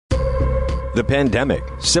The pandemic,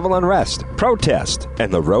 civil unrest, protest,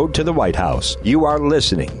 and the road to the White House. You are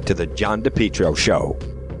listening to The John DePetro Show.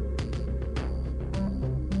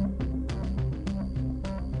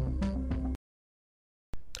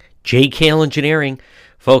 JKL Engineering.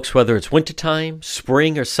 Folks, whether it's wintertime,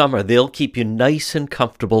 spring, or summer, they'll keep you nice and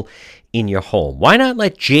comfortable in your home. Why not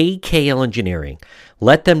let JKL Engineering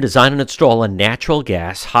let them design and install a natural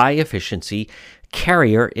gas, high-efficiency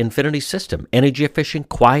Carrier Infinity system? Energy efficient,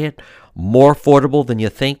 quiet, more affordable than you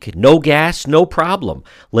think. No gas, no problem.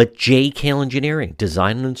 Let JKL Engineering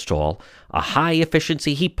design and install a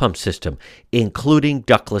high-efficiency heat pump system, including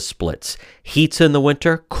ductless splits. Heats in the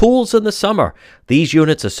winter, cools in the summer. These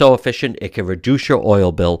units are so efficient, it can reduce your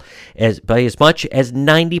oil bill by as much as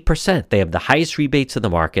 90%. They have the highest rebates in the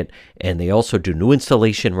market, and they also do new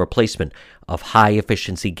installation and replacement of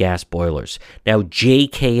high-efficiency gas boilers. Now,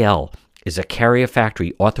 JKL is a Carrier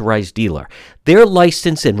Factory authorized dealer. They're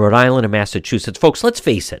licensed in Rhode Island and Massachusetts. Folks, let's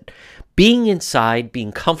face it. Being inside,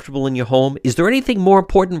 being comfortable in your home, is there anything more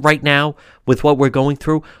important right now with what we're going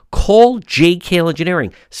through? Call JKL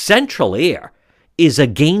Engineering. Central Air is a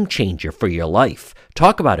game changer for your life.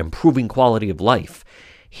 Talk about improving quality of life.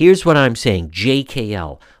 Here's what I'm saying.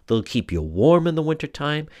 JKL, they'll keep you warm in the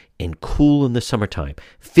wintertime and cool in the summertime.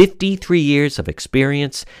 53 years of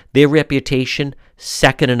experience. Their reputation,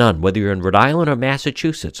 second to none. Whether you're in Rhode Island or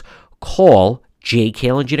Massachusetts, call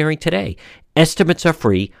JKL Engineering today. Estimates are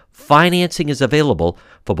free. Financing is available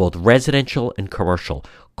for both residential and commercial.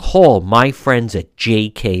 Call my friends at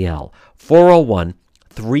JKL,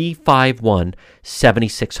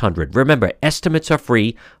 401-351-7600. Remember, estimates are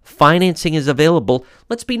free. Financing is available.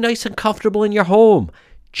 Let's be nice and comfortable in your home.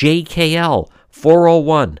 JKL,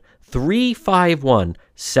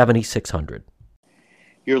 401-351-7600.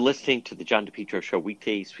 You're listening to the John DePetro Show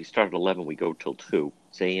weekdays. We start at 11. We go till 2.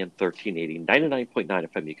 It's AM 1380, 99.9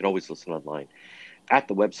 FM. You can always listen online at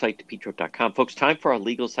the website, depetro.com. Folks, time for our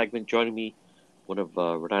legal segment. Joining me, one of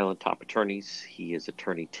Rhode Island top attorneys. He is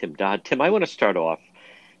attorney Tim Dodd. Tim, I want to start off.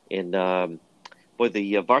 And, the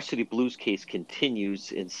Varsity Blues case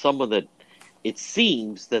continues in someone that it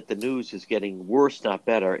seems that the news is getting worse, not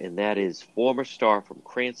better, and that is former star from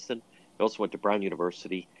Cranston. He also went to Brown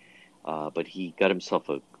University, but he got himself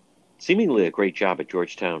seemingly a great job at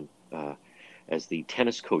Georgetown as the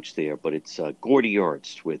tennis coach there. But it's Gordy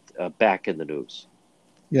Ernst with back in the news.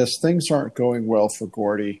 Yes, things aren't going well for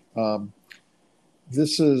Gordy.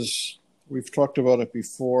 We've talked about it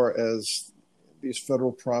before, as these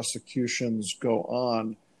federal prosecutions go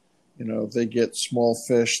on, they get small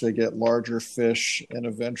fish, they get larger fish, and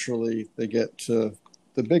eventually they get to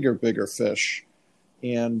the bigger fish.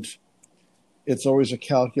 And it's always a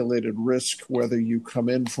calculated risk whether you come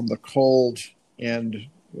in from the cold and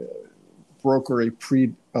broker a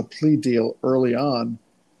plea deal early on,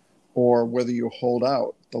 or whether you hold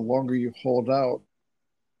out. The longer you hold out,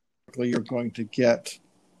 you're going to get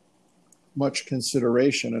much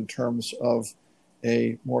consideration in terms of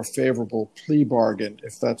a more favorable plea bargain,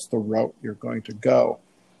 if that's the route you're going to go.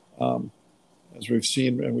 As we've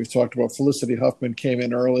seen, and we've talked about, Felicity Huffman came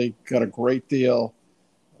in early, got a great deal.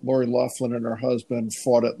 Lori Loughlin and her husband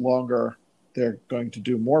fought it longer. They're going to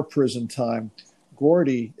do more prison time.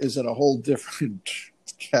 Gordy is in a whole different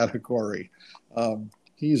category.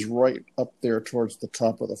 He's right up there towards the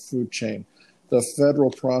top of the food chain. The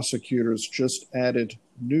federal prosecutors just added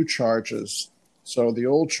new charges. So the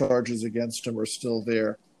old charges against him are still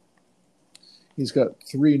there. He's got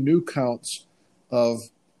 3 new counts of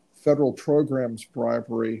federal programs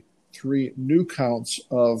bribery, 3 new counts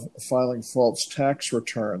of filing false tax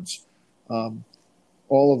returns.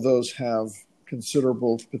 All of those have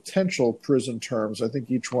considerable potential prison terms. I think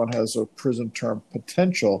each one has a prison term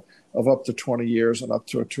potential of up to 20 years and up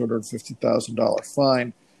to a $250,000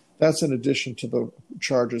 fine. That's in addition to the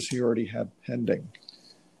charges he already had pending.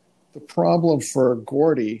 The problem for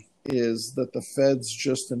Gordy is that the feds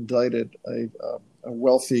just indicted a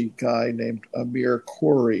wealthy guy named Amir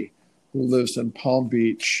Khoury, who lives in Palm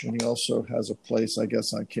Beach, and he also has a place, I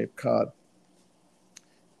guess, on Cape Cod.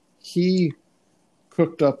 He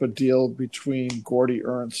cooked up a deal between Gordy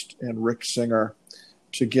Ernst and Rick Singer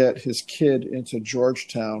to get his kid into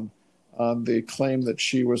Georgetown on the claim that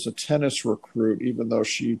she was a tennis recruit, even though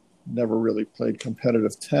she never really played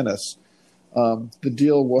competitive tennis. The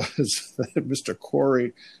deal was that Mr.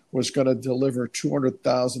 Khoury was going to deliver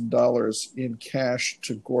 $200,000 in cash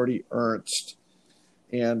to Gordy Ernst,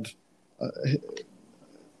 and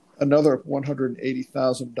another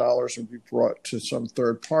 $180,000 would be brought to some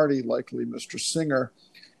third party, likely Mr. Singer,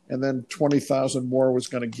 and then $20,000 more was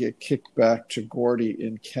going to get kicked back to Gordy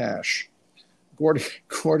in cash.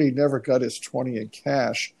 Gordy never got his $20 in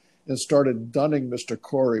cash. and started dunning Mr.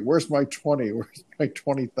 Corey. Where's my 20? Where's my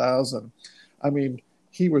 20,000? I mean,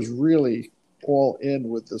 he was really all in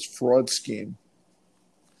with this fraud scheme.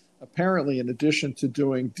 Apparently, in addition to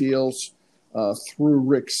doing deals through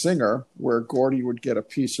Rick Singer, where Gordy would get a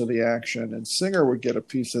piece of the action and Singer would get a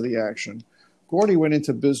piece of the action, Gordy went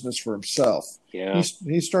into business for himself. Yeah.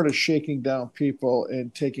 He started shaking down people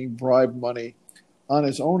and taking bribe money on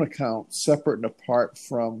his own account, separate and apart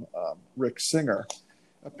from Rick Singer.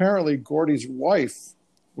 Apparently, Gordy's wife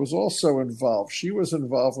was also involved. She was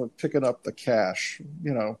involved with picking up the cash,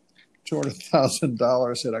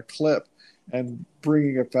 $200,000 at a clip, and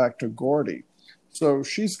bringing it back to Gordy. So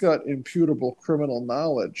she's got imputable criminal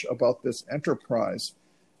knowledge about this enterprise.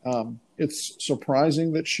 It's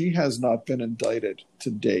surprising that she has not been indicted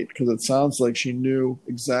to date, because it sounds like she knew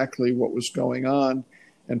exactly what was going on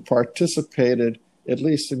and participated, at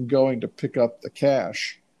least in going to pick up the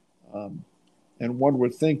cash. And one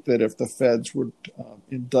would think that if the feds would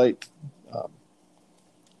indict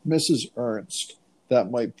Mrs. Ernst, that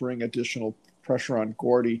might bring additional pressure on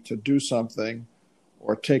Gordy to do something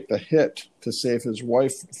or take the hit to save his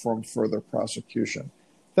wife from further prosecution.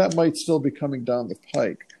 That might still be coming down the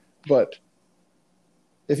pike. But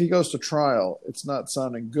if he goes to trial, it's not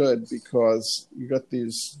sounding good, because you got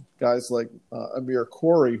these guys like Amir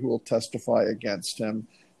Corey who will testify against him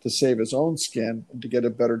to save his own skin and to get a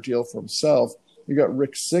better deal for himself. You got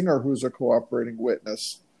Rick Singer, who's a cooperating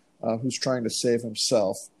witness, who's trying to save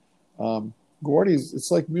himself. Gordy's, it's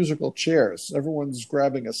like musical chairs. Everyone's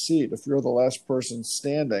grabbing a seat. If you're the last person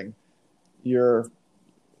standing, you're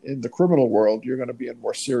in the criminal world, you're going to be in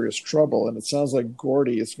more serious trouble. And it sounds like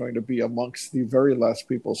Gordy is going to be amongst the very last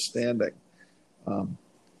people standing.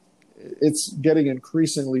 It's getting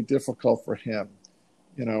increasingly difficult for him,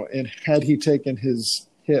 and had he taken his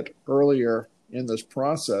hit earlier in this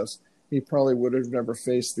process, he probably would have never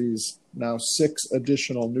faced these now 6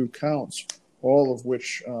 additional new counts, all of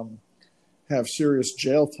which have serious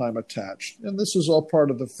jail time attached. And this is all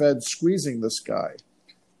part of the Fed squeezing this guy.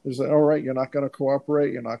 It's like, all right, you're not going to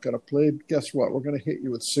cooperate, you're not going to plead. Guess what? We're going to hit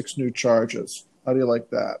you with 6 new charges. How do you like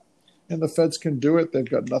that? And the Feds can do it. They've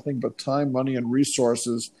got nothing but time, money, and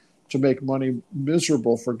resources to make money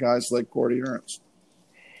miserable for guys like Gordy Ernst.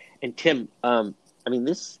 And Tim,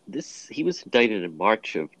 this he was indicted in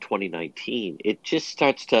March of 2019. It just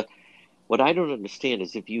starts to, what I don't understand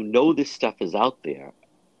is, if you know this stuff is out there,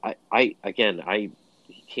 I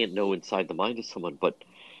can't know inside the mind of someone, but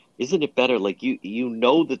isn't it better, like, you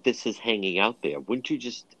know that this is hanging out there? Wouldn't you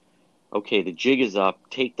just, okay, the jig is up,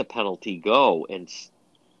 take the penalty, go? And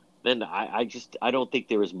then I don't think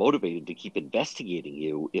they're as motivated to keep investigating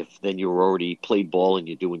you if then you're already played ball and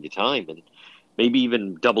you're doing your time. And maybe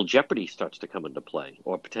even double jeopardy starts to come into play,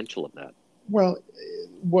 or potential of that. Well,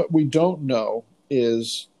 what we don't know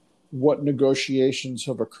is what negotiations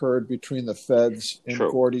have occurred between the Feds and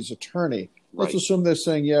Gordy's attorney. Let's assume they're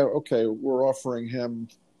saying, yeah, okay, we're offering him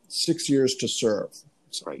 6 years to serve.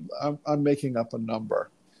 So I'm making up a number.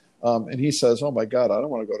 And he says, oh, my God, I don't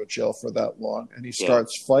want to go to jail for that long. And he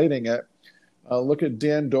starts fighting it. Look at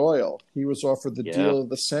Dan Doyle. He was offered the deal of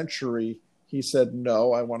the century. He said,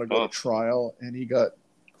 no, I want to go to trial. And he got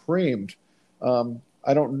creamed.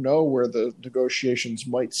 I don't know where the negotiations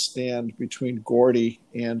might stand between Gordy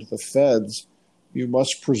and the Feds. You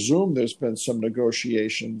must presume there's been some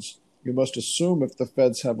negotiations. You must assume if the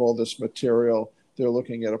Feds have all this material, they're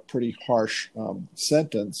looking at a pretty harsh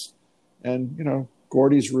sentence. And,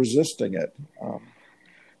 Gordy's resisting it.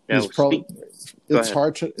 It's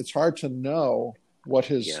hard to know what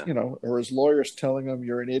his, or his lawyers telling him,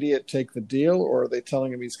 you're an idiot, take the deal, or are they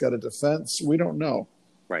telling him he's got a defense? We don't know.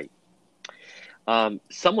 Right.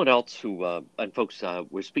 Someone else who, and folks,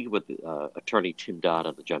 we're speaking with attorney Tim Dodd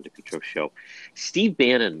on the John DePetro Show. Steve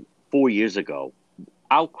Bannon, 4 years ago,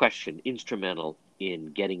 without question, instrumental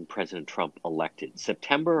in getting President Trump elected.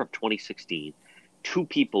 September of 2016, 2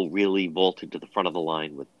 people really vaulted to the front of the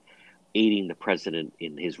line with aiding the president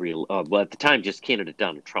in his at the time, just candidate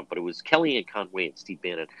Donald Trump, but it was Kellyanne Conway and Steve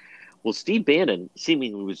Bannon. Well, Steve Bannon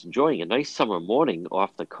seemingly was enjoying a nice summer morning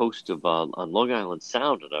off the coast of on Long Island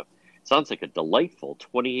Sound at sounds like a delightful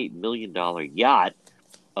 $28 million yacht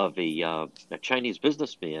of a Chinese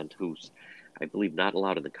businessman who's, I believe, not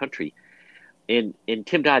allowed in the country. And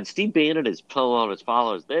Tim Dodd, Steve Bannon is telling his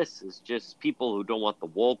followers, this is just people who don't want the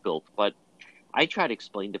wall built. But I try to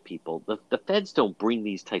explain to people, the feds don't bring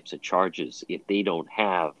these types of charges if they don't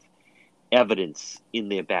have evidence in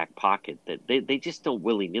their back pocket. That they just don't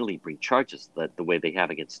willy-nilly bring charges the way they have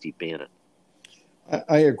against Steve Bannon.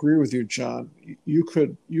 I agree with you, John. You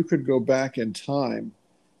could go back in time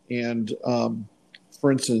and,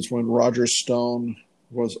 for instance, when Roger Stone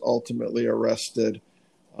was ultimately arrested.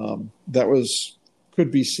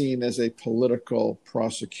 Could be seen as a political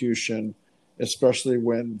prosecution, especially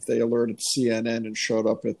when they alerted CNN and showed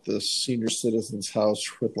up at the senior citizen's house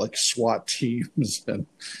with like SWAT teams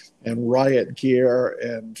and riot gear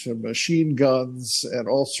and machine guns and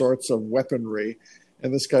all sorts of weaponry.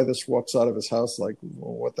 And this guy just walks out of his house like,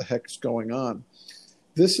 well, what the heck's going on?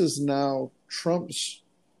 This is now Trump's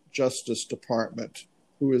Justice Department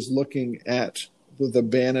who is looking at the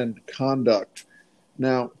Bannon conduct.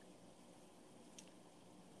 Now,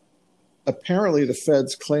 apparently the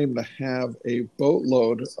feds claim to have a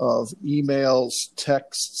boatload of emails,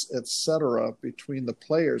 texts, etc. between the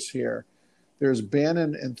players here. There's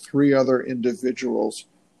Bannon and 3 other individuals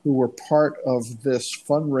who were part of this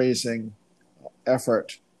fundraising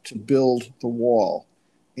effort to build the wall.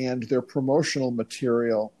 And their promotional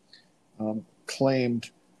material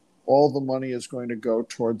claimed all the money is going to go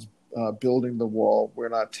towards building the wall. We're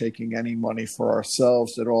not taking any money for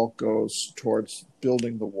ourselves. It all goes towards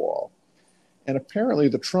building the wall. And apparently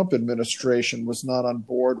the Trump administration was not on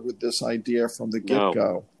board with this idea from the get-go.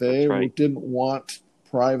 No, they right. didn't want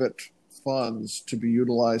private funds to be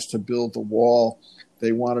utilized to build the wall.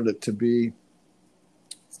 They wanted it to be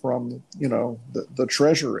from, the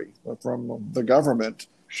Treasury, from the government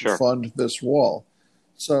to fund this wall.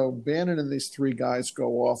 So Bannon and these 3 guys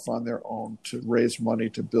go off on their own to raise money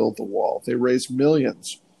to build the wall. They raise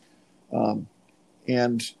millions.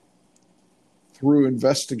 And through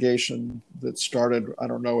investigation that started, I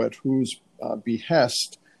don't know at whose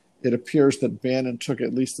behest, it appears that Bannon took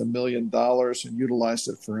at least $1 million and utilized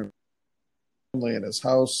it for him and his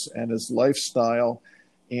house and his lifestyle.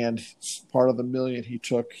 And part of the $1 million he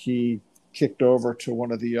took, he kicked over to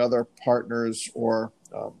one of the other partners or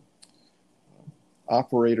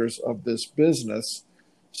operators of this business.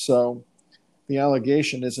 So the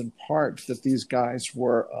allegation is in part that these guys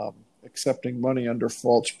were accepting money under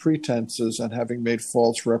false pretenses and having made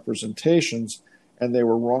false representations, and they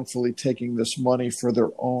were wrongfully taking this money for their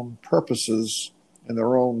own purposes and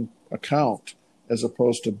their own account, as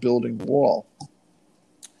opposed to building the wall.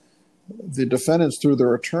 The defendants, through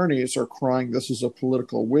their attorneys, are crying, this is a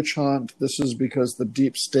political witch hunt. This is because the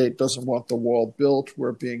deep state doesn't want the wall built.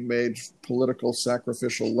 We're being made political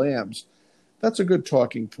sacrificial lambs. That's a good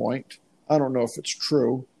talking point. I don't know if it's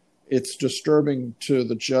true. It's disturbing to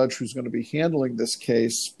the judge who's going to be handling this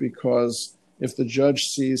case, because if the judge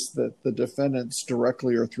sees that the defendants,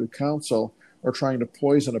 directly or through counsel, are trying to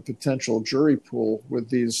poison a potential jury pool with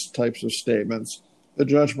these types of statements, the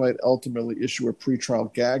judge might ultimately issue a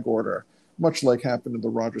pretrial gag order, much like happened in the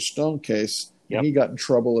Roger Stone case. Yep. And he got in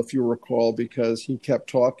trouble, if you recall, because he kept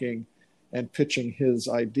talking and pitching his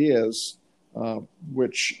ideas,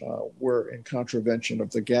 which were in contravention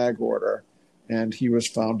of the gag order, and he was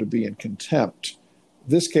found to be in contempt.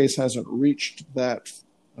 This case hasn't reached that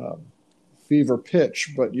fever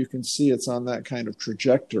pitch, but you can see it's on that kind of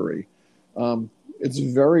trajectory. It's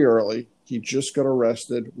very early. He just got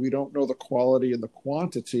arrested. We don't know the quality and the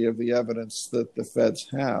quantity of the evidence that the feds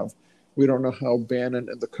have. We don't know how Bannon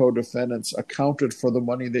and the co-defendants accounted for the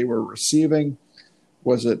money they were receiving.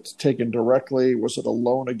 Was it taken directly? Was it a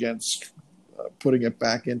loan against putting it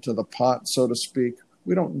back into the pot, so to speak?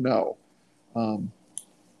 We don't know.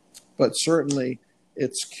 But certainly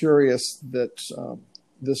it's curious that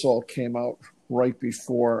this all came out right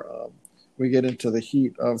before we get into the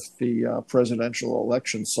heat of the presidential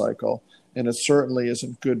election cycle. And it certainly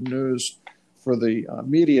isn't good news for the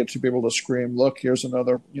media to be able to scream, look, here's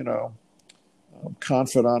another,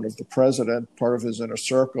 confidant of the president, part of his inner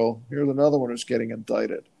circle. Here's another one who's getting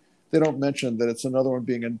indicted. They don't mention that it's another one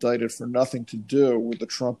being indicted for nothing to do with the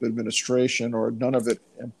Trump administration, or none of it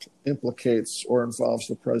implicates or involves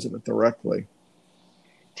the president directly.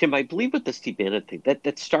 Tim, I believe with the Steve Bannon thing,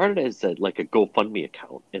 that started as like a GoFundMe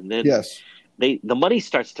account. And then yes. The money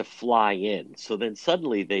starts to fly in. So then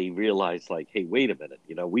suddenly they realize, like, hey, wait a minute,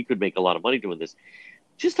 we could make a lot of money doing this.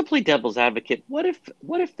 Just to play devil's advocate, what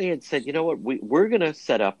if they had said, you know what, we're going to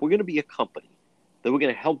set up, we're going to be a company that we're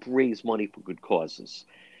going to help raise money for good causes.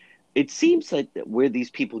 It seems like that where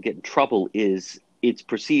these people get in trouble is it's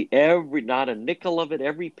perceived not a nickel of it,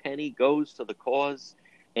 every penny goes to the cause.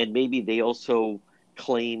 And maybe they also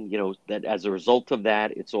claim, that as a result of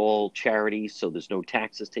that, it's all charity, so there's no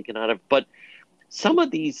taxes taken out of it. But some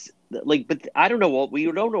of these, but I don't know we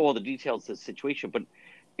don't know all the details of the situation, but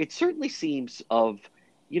it certainly seems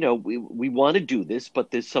we want to do this,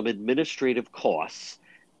 but there's some administrative costs.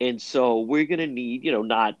 And so we're going to need,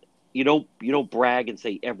 not, you don't brag and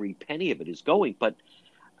say every penny of it is going, but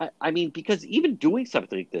I mean, because even doing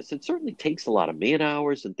something like this, it certainly takes a lot of man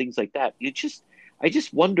hours and things like that. I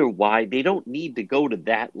just wonder why they don't need to go to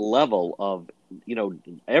that level of,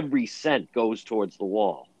 every cent goes towards the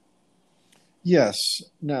wall. Yes.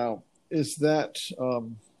 Now, is that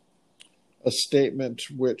a statement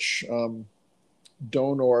which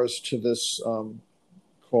donors to this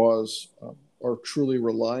cause are truly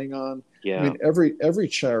relying on? Yeah. I mean, every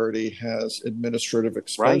charity has administrative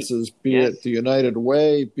expenses, Right. be Yes. it the United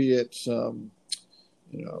Way, be it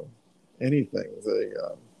anything,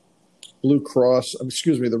 the Blue Cross,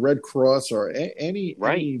 the Red Cross, or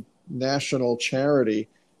any national charity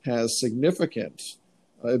has significant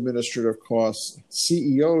administrative costs.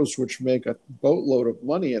 CEOs, which make a boatload of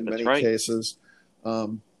money in many cases,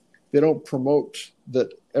 they don't promote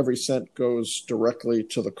that every cent goes directly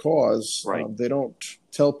to the cause. Right. They don't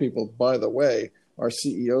tell people, by the way, our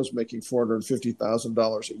CEO's making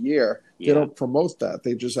 $450,000 a year. They don't promote that.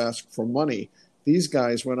 They just ask for money. These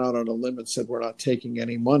guys went out on a limb and said, we're not taking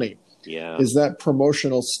any money. Yeah. Is that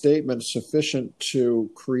promotional statement sufficient to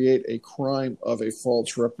create a crime of a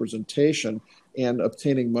false representation and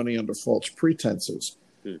obtaining money under false pretenses?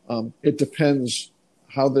 It depends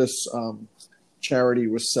how this charity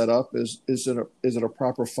was set up. Is it a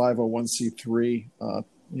proper 501c3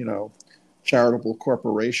 charitable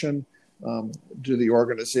corporation? Do the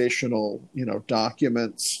organizational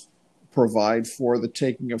documents provide for the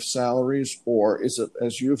taking of salaries, or is it,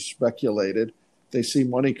 as you've speculated, they see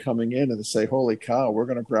money coming in and they say, holy cow, we're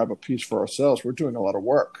going to grab a piece for ourselves. We're doing a lot of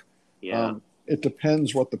work. Yeah. It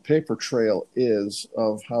depends what the paper trail is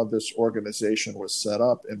of how this organization was set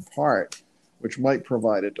up, in part, which might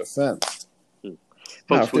provide a defense.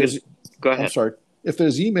 Folks, go ahead. I'm sorry. If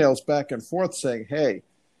there's emails back and forth saying, hey,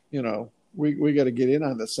 we got to get in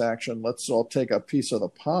on this action, let's all take a piece of the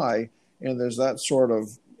pie, and there's that sort of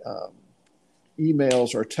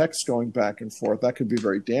emails or texts going back and forth, that could be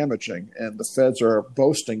very damaging. And the feds are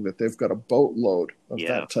boasting that they've got a boatload of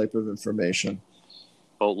that type of information.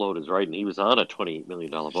 Boatload is right, and he was on a $28 million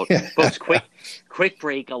boat. Folks, quick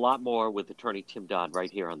break. A lot more with attorney Tim Dodd right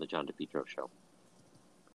here on the John DePetro Show.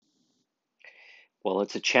 Well,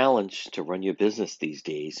 it's a challenge to run your business these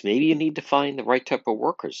days. Maybe you need to find the right type of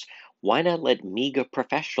workers. Why not let MEGA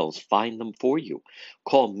Professionals find them for you?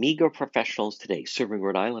 Call MEGA Professionals today, serving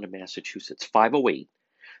Rhode Island and Massachusetts,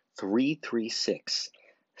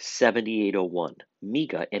 508-336-7801.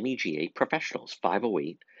 MEGA, M-E-G-A, Professionals,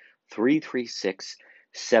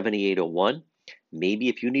 508-336-7801. Maybe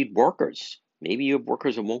if you need workers, maybe you have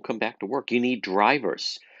workers that won't come back to work. You need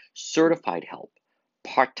drivers, certified help,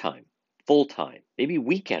 part-time, full-time, maybe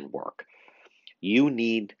weekend work. You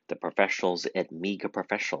need the professionals at MEGA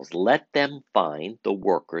Professionals. Let them find the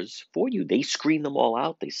workers for you. They screen them all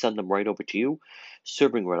out. They send them right over to you.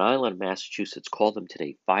 Serving Rhode Island, Massachusetts. Call them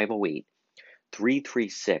today,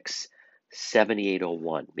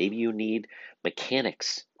 508-336-7801. Maybe you need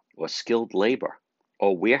mechanics or skilled labor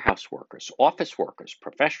or warehouse workers, office workers,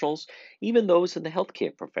 professionals, even those in the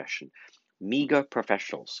healthcare profession. MEGA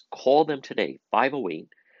Professionals. Call them today,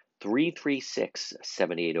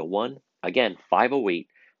 508-336-7801. Again,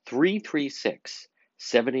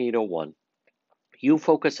 508-336-7801. You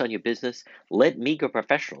focus on your business. Let MEGA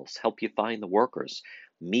Professionals help you find the workers.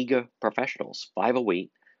 MEGA Professionals,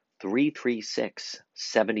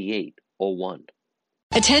 508-336-7801.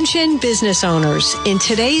 Attention business owners. In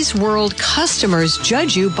today's world, customers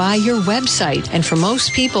judge you by your website. And for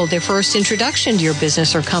most people, their first introduction to your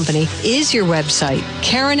business or company is your website.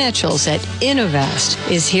 Karen Etchels at Innovast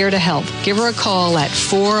is here to help. Give her a call at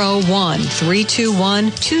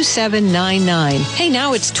 401-321-2799. Hey,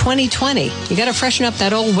 now it's 2020. You got to freshen up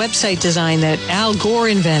that old website design that Al Gore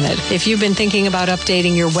invented. If you've been thinking about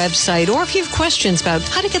updating your website, or if you have questions about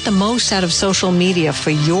how to get the most out of social media for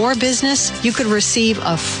your business, you could receive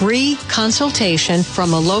a free consultation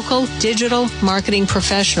from a local digital marketing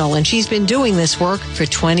professional, and she's been doing this work for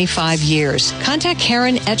 25 years. Contact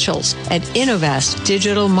Karen Etchels at Innovast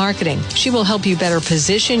Digital Marketing. She will help you better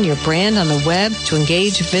position your brand on the web to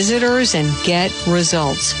engage visitors and get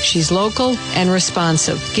results. She's local and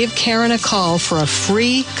responsive. Give Karen a call for a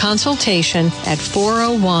free consultation at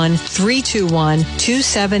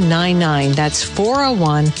 401-321-2799. That's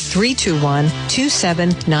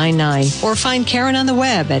 401-321-2799. Or find Karen on the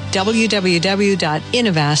web at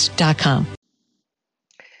www.innovast.com.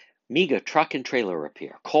 MEGA Truck and Trailer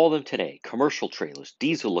Repair. Call them today. Commercial trailers,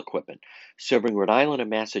 diesel equipment, serving Rhode Island and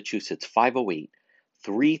Massachusetts,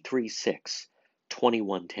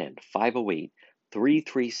 508-336-2110.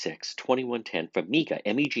 508-336-2110 for MEGA,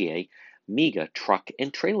 M-E-G-A, MEGA Truck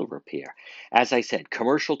and Trailer Repair. As I said,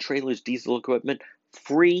 commercial trailers, diesel equipment,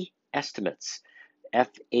 free estimates.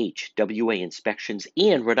 FHWA inspections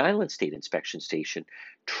and Rhode Island State Inspection Station,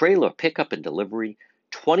 trailer pickup and delivery,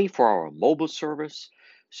 24-hour mobile service,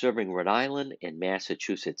 serving Rhode Island and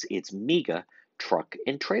Massachusetts. It's MEGA Truck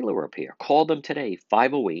and Trailer Repair. Call them today,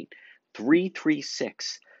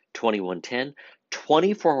 508-336-2110,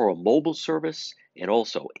 24-hour mobile service, and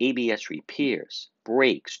also ABS repairs,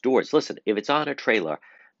 brakes, doors. Listen, if it's on a trailer,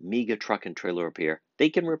 MEGA Truck and Trailer Repair, they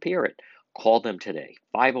can repair it. Call them today,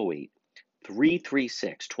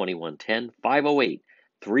 508-336-2110,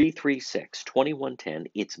 508-336-2110.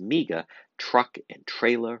 It's MEGA Truck and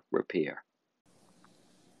Trailer Repair.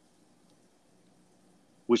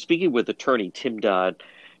 We're speaking with attorney Tim Dodd.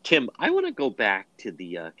 Tim, I want to go back to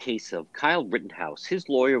the case of Kyle Rittenhouse. His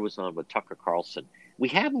lawyer was on with Tucker Carlson. We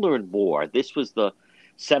have learned more. This was the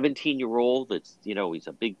 17-year-old that's, he's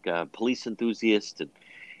a big police enthusiast. And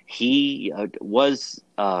he was,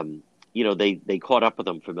 they caught up with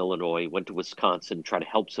him from Illinois, went to Wisconsin, tried to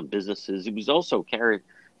help some businesses. He was also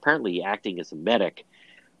apparently acting as a medic.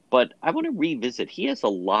 But I want to revisit. He has a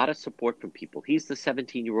lot of support from people. He's the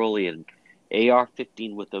 17-year-old and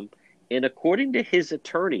AR-15 with him. And according to his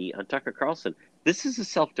attorney on Tucker Carlson, this is a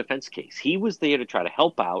self-defense case. He was there to try to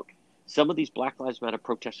help out. Some of these Black Lives Matter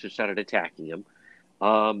protesters started attacking him.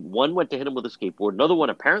 One went to hit him with a skateboard. Another one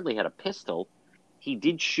apparently had a pistol. He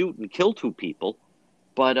did shoot and kill 2 people.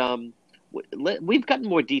 But we've gotten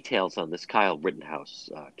more details on this Kyle Rittenhouse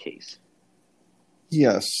case.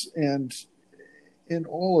 Yes, and in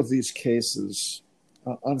all of these cases,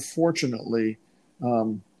 unfortunately,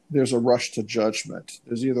 there's a rush to judgment.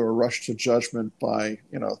 There's either a rush to judgment by,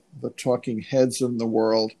 the talking heads in the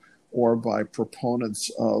world or by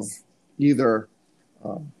proponents of either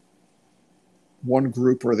one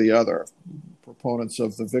group or the other. Proponents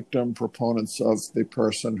of the victim, proponents of the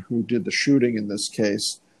person who did the shooting in this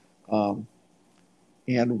case. And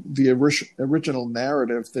the original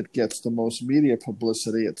narrative that gets the most media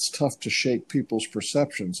publicity, it's tough to shake people's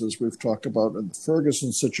perceptions, as we've talked about in the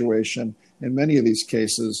Ferguson situation. In many of these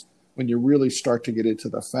cases, when you really start to get into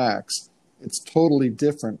the facts, it's totally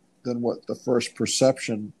different than what the first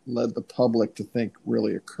perception led the public to think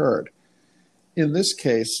really occurred. In this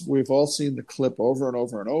case, we've all seen the clip over and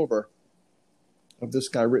over and over of this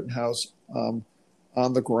guy Rittenhouse on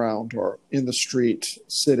the ground or in the street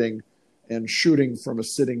sitting and shooting from a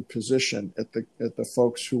sitting position at the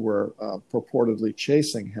folks who were purportedly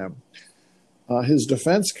chasing him. His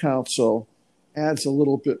defense counsel adds a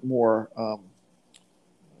little bit more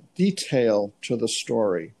detail to the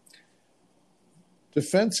story.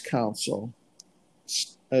 Defense counsel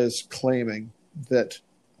is claiming that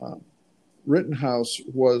Rittenhouse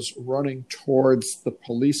was running towards the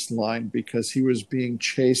police line because he was being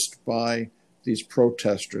chased by these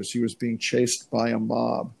protesters. He was being chased by a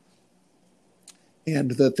mob.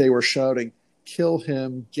 And that they were shouting, "Kill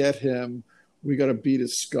him, get him, we got to beat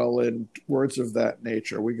his skull in," words of that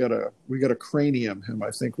nature. We got to cranium him,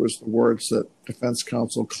 I think was the words that defense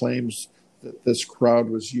counsel claims that this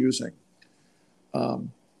crowd was using.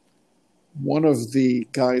 One of the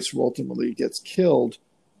guys who ultimately gets killed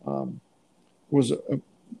was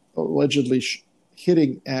allegedly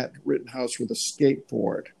hitting at Rittenhouse with a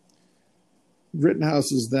skateboard.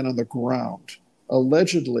 Rittenhouse is then on the ground.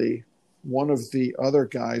 Allegedly, one of the other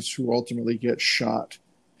guys who ultimately gets shot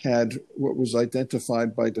had what was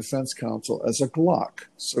identified by defense counsel as a Glock.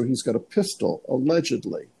 So he's got a pistol,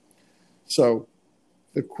 allegedly. So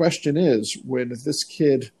the question is, when this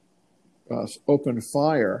kid opened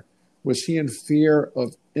fire, was he in fear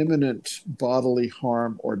of imminent bodily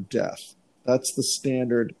harm or death? That's the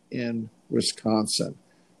standard in Wisconsin.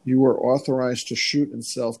 You are authorized to shoot in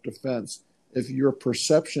self-defense if your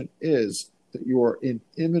perception is that you are in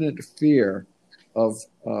imminent fear of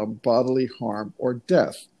bodily harm or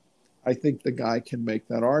death. I think the guy can make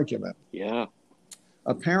that argument. Yeah.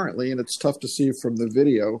 Apparently, and it's tough to see from the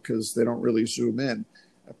video because they don't really zoom in,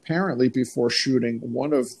 apparently before shooting,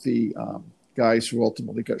 one of the guys who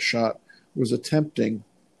ultimately got shot was attempting,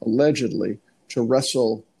 allegedly, to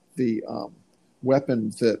wrestle the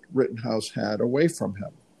weapon that Rittenhouse had away from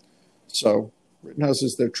him. So Rittenhouse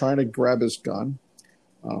is there trying to grab his gun,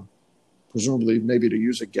 presumably maybe to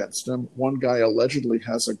use against him. One guy allegedly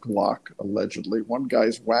has a Glock, allegedly. One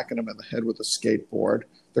guy's whacking him in the head with a skateboard.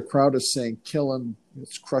 The crowd is saying, "Kill him,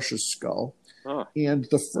 let's crush his skull." Huh. And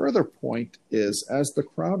the further point is, as the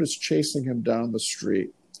crowd is chasing him down the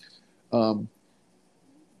street, from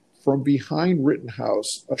behind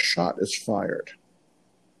Rittenhouse, a shot is fired.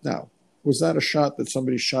 Now, was that a shot that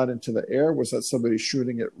somebody shot into the air? Was that somebody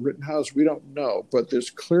shooting at Rittenhouse? We don't know, but there's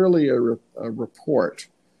clearly a report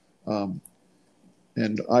and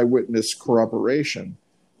eyewitness corroboration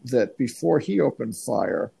that before he opened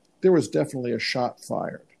fire, there was definitely a shot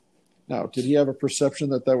fired. Now, did he have a perception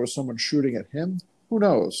that that was someone shooting at him? Who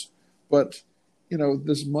knows? But,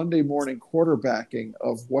 this Monday morning quarterbacking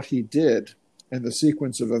of what he did and the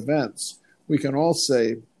sequence of events, we can all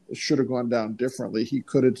say it should have gone down differently. He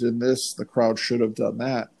could have done this. The crowd should have done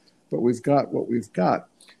that. But we've got what we've got.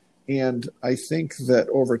 And I think that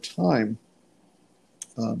over time,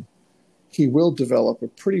 he will develop a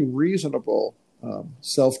pretty reasonable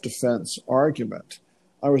self-defense argument.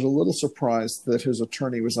 I was a little surprised that his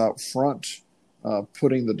attorney was out front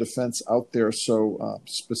putting the defense out there so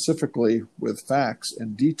specifically with facts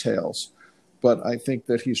and details. But I think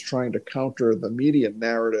that he's trying to counter the media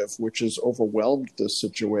narrative, which has overwhelmed this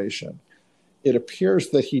situation. It appears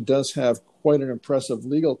that he does have quite an impressive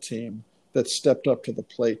legal team that stepped up to the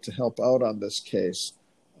plate to help out on this case,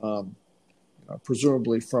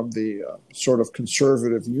 presumably from the sort of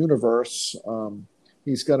conservative universe.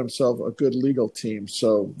 He's got himself a good legal team,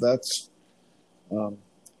 so that's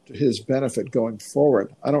to his benefit going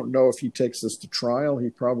forward. I don't know if he takes this to trial. He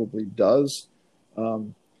probably does.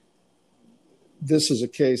 This is a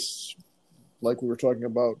case, like we were talking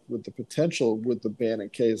about with the potential with the Bannon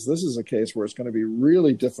case, this is a case where it's going to be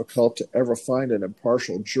really difficult to ever find an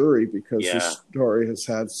impartial jury because this story has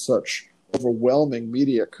had such overwhelming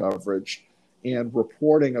media coverage and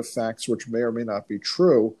reporting of facts which may or may not be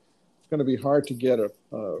true. It's going to be hard to get a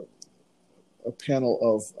panel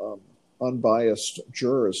of unbiased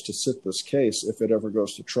jurors to sit this case if it ever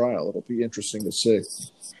goes to trial. It'll be interesting to see.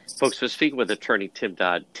 Folks, we're speaking with attorney Tim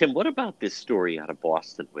Dodd. Tim, what about this story out of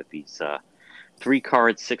Boston with these 3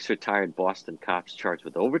 current, 6 retired Boston cops charged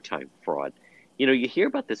with overtime fraud? You hear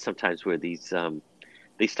about this sometimes where these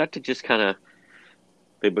they start to just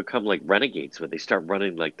they become like renegades, where they start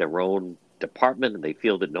running like their own department and they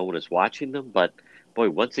feel that no one is watching them. But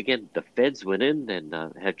boy, once again, the feds went in and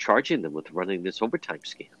had charging them with running this overtime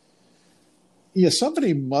scam. Yeah,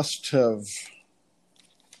 somebody must have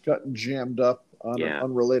gotten jammed up on an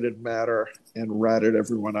unrelated matter and ratted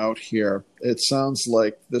everyone out here. It sounds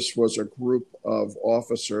like this was a group of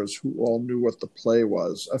officers who all knew what the play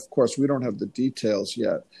was. Of course, we don't have the details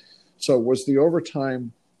yet. So was the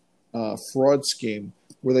overtime fraud scheme,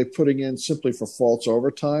 were they putting in simply for false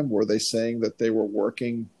overtime? Were they saying that they were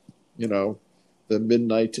working, the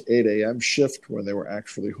midnight to 8 a.m. shift when they were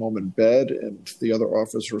actually home in bed and the other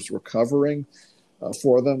officers were covering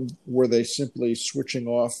for them? Were they simply switching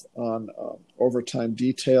off on overtime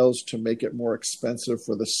details to make it more expensive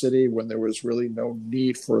for the city when there was really no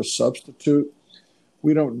need for a substitute?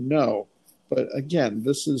 We don't know. But again,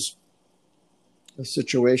 this is a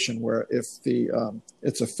situation where if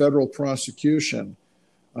it's a federal prosecution,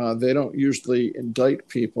 they don't usually indict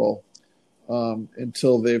people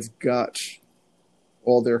until they've got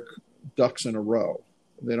all their ducks in a row.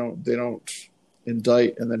 They don't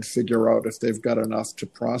indict and then figure out if they've got enough to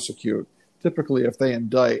prosecute. Typically, if they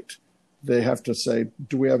indict, they have to say,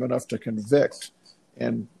 do we have enough to convict?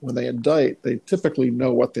 And when they indict, they typically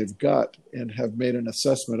know what they've got and have made an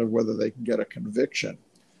assessment of whether they can get a conviction.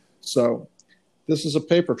 So this is a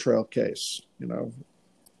paper trail case.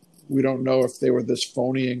 We don't know if they were this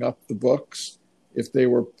phoning up the books, if they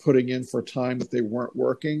were putting in for time that they weren't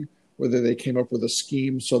working, whether they came up with a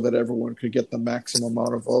scheme so that everyone could get the maximum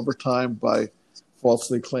amount of overtime by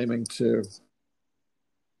falsely claiming to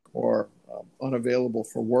or unavailable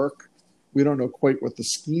for work. We don't know quite what the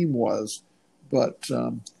scheme was, but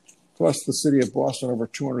cost the city of Boston over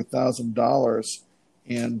 $200,000,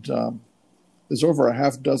 and there's over a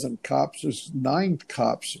half dozen cops. There's 9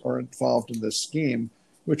 cops are involved in this scheme,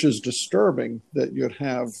 which is disturbing that you'd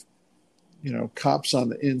have cops on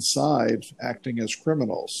the inside acting as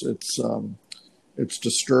criminals. It's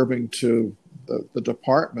disturbing to the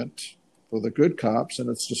department for the good cops, and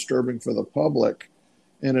it's disturbing for the public.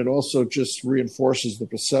 And it also just reinforces the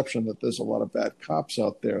perception that there's a lot of bad cops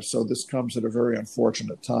out there. So this comes at a very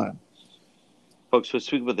unfortunate time. Folks, we're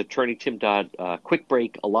speaking with attorney Tim Dodd. Quick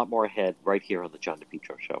break, a lot more ahead right here on the John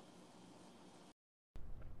DePetro Show.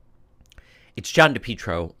 It's John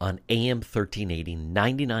DePetro on AM 1380,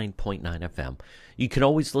 99.9 FM. You can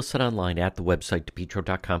always listen online at the website,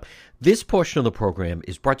 depetro.com. This portion of the program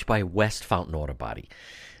is brought to you by West Fountain Auto Body.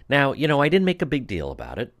 Now, I didn't make a big deal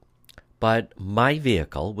about it, but my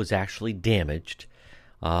vehicle was actually damaged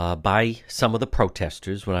by some of the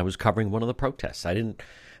protesters when I was covering one of the protests. I didn't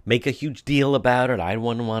make a huge deal about it. I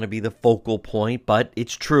wouldn't want to be the focal point, but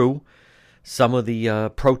it's true. Some of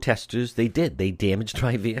the protesters, they damaged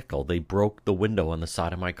my vehicle. They broke the window on the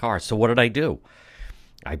side of my car. So what did I do?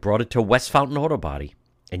 I brought it to West Fountain Auto Body,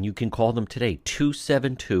 and you can call them today,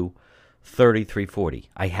 272-3340.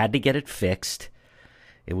 I had to get it fixed.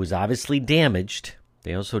 It was obviously damaged.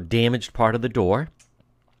 They also damaged part of the door.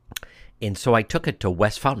 And so I took it to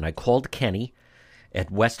West Fountain. I called Kenny at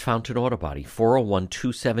West Fountain Auto Body,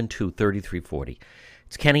 401-272-3340.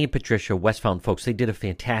 It's Kenny and Patricia, West Fountain folks. They did a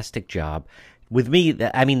fantastic job. With me,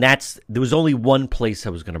 I mean, there was only one place I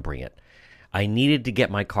was going to bring it. I needed to get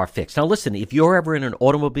my car fixed. Now, listen, if you're ever in an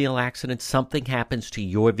automobile accident, something happens to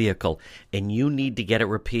your vehicle, and you need to get it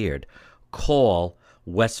repaired, call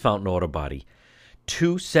West Fountain Auto Body,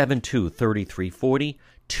 272-3340,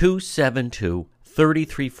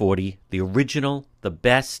 272-3340, the original, the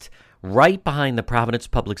best, right behind the Providence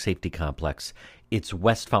Public Safety Complex. It's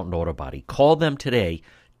West Fountain Auto Body. Call them today,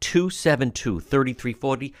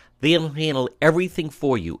 272-3340. They'll handle everything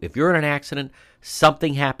for you. If you're in an accident,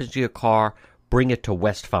 something happens to your car, bring it to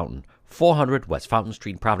West Fountain, 400 West Fountain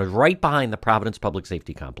Street in Providence, right behind the Providence Public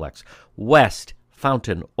Safety Complex. West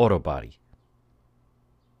Fountain Auto Body.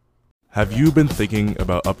 Have you been thinking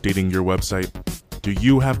about updating your website? Do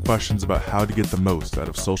you have questions about how to get the most out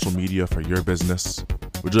of social media for your business?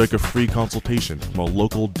 Would you like a free consultation from a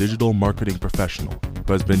local digital marketing professional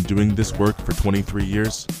who has been doing this work for 23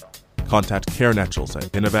 years? Contact Karen Etchels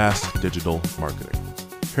at Innovast Digital Marketing.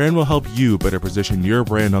 Karen will help you better position your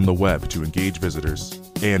brand on the web to engage visitors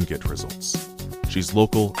and get results. She's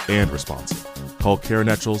local and responsive. Call Karen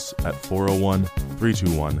Etchels at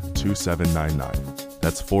 401-321-2799.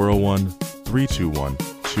 That's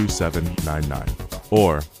 401-321-2799.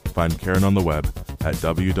 Or find Karen on the web at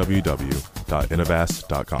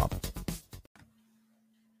www.innovast.com.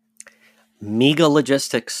 MEGA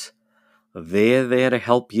Logistics. They're there to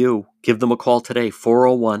help you. Give them a call today,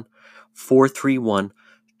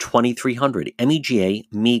 401-431-2300. MEGA,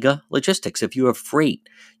 MEGA Logistics. If you have freight,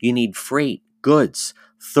 you need freight, goods,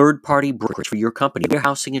 third-party brokerage for your company,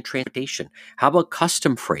 warehousing and transportation. How about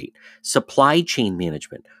custom freight, supply chain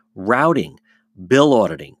management, routing, bill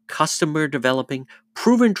auditing, customer developing,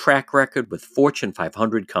 proven track record with Fortune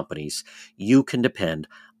 500 companies? You can depend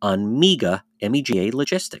on MEGA, MEGA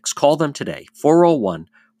Logistics. Call them today,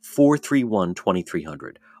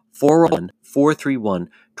 401-431-2300.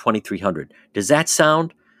 401-431-2300. Does that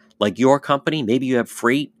sound like your company? Maybe you have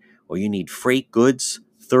freight, or you need freight, goods,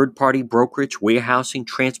 third-party brokerage, warehousing,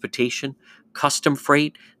 transportation, custom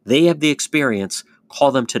freight. They have the experience.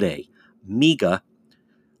 Call them today. MEGA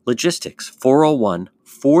Logistics,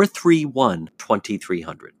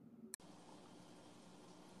 401-431-2300.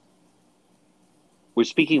 We're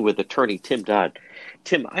speaking with attorney Tim Dodd.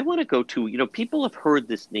 Tim, I want to go to, people have heard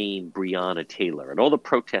this name, Breonna Taylor, and all the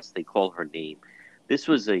protests they call her name. This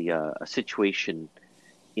was a situation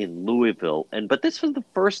in Louisville, but this was the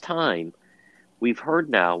first time we've heard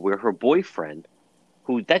now where her boyfriend,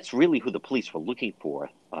 that's really who the police were looking for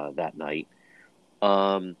that night,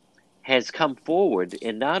 has come forward,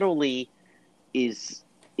 and not only is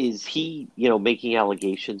he, making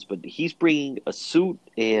allegations, but he's bringing a suit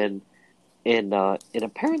and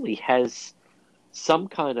apparently has some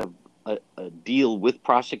kind of a deal with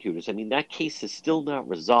prosecutors. I mean, that case is still not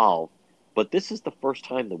resolved, but this is the first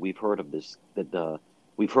time that we've heard of this.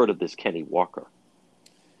 We've heard of this Kenny Walker.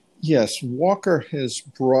 Yes, Walker has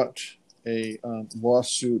brought a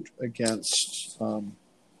lawsuit against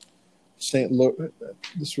St. Louis.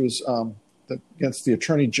 This was against the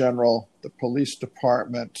Attorney General, the police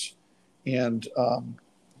department, and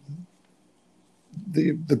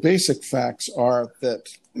the basic facts are that,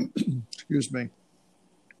 excuse me,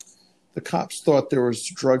 the cops thought there was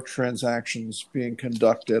drug transactions being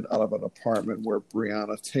conducted out of an apartment where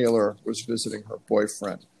Breonna Taylor was visiting her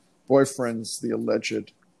boyfriend. Boyfriend's the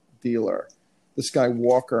alleged dealer. This guy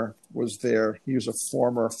Walker was there. He was a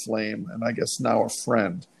former flame and I guess now a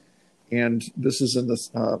friend. And this is in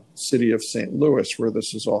the city of St. Louis where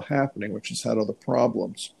this is all happening, which has had other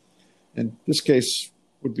problems. And this case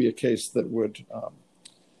would be a case that would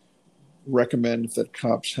recommend that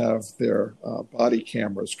cops have their body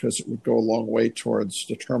cameras, because it would go a long way towards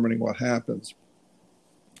determining what happens.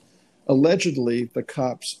 Allegedly, the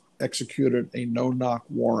cops executed a no-knock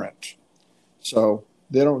warrant. So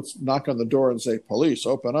they don't knock on the door and say, "Police,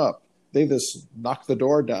 open up." They just knock the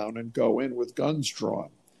door down and go in with guns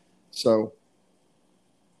drawn. So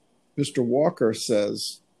Mr. Walker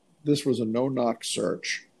says this was a no-knock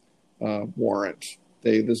search warrant.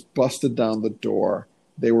 They just busted down the door.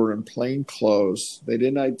 They were in plain clothes. They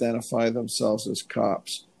didn't identify themselves as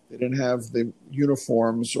cops. They didn't have the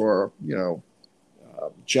uniforms or,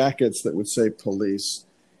 jackets that would say police.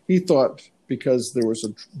 He thought because there was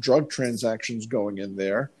drug transactions going in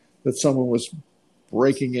there that someone was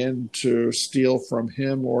breaking in to steal from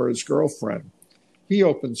him or his girlfriend. He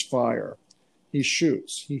opens fire. He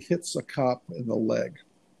shoots. He hits a cop in the leg.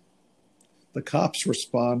 The cops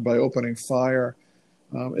respond by opening fire.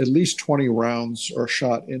 At least 20 rounds are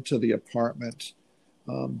shot into the apartment.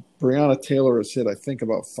 Breonna Taylor is hit, I think,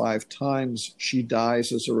 about 5 times. She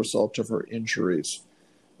dies as a result of her injuries.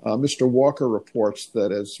 Mr. Walker reports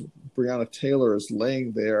that as Breonna Taylor is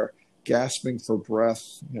laying there, gasping for breath,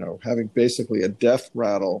 having basically a death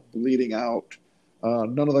rattle, bleeding out,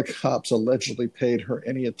 none of the cops allegedly paid her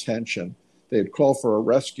any attention. They had called for a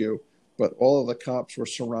rescue, but all of the cops were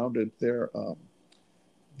surrounded their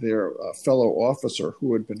fellow officer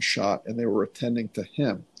who had been shot, and they were attending to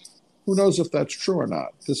him. Who knows if that's true or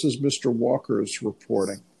not? This is Mr. Walker's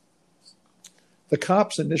reporting. The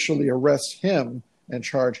cops initially arrest him and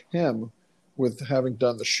charge him with having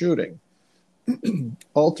done the shooting.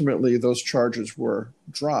 Ultimately, those charges were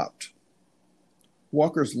dropped.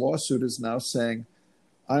 Walker's lawsuit is now saying,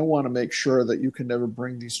 I want to make sure that you can never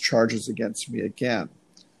bring these charges against me again.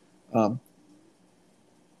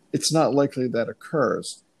 It's not likely that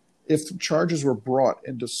occurs. If charges were brought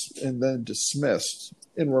and then dismissed,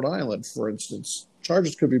 in Rhode Island, for instance,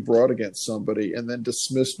 charges could be brought against somebody and then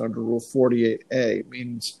dismissed under Rule 48A.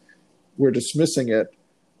 Means we're dismissing it,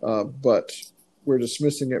 but we're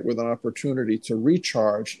dismissing it with an opportunity to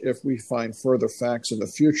recharge if we find further facts in the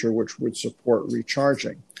future which would support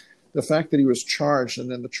recharging. The fact that he was charged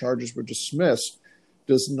and then the charges were dismissed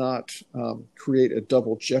does not create a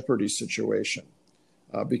double jeopardy situation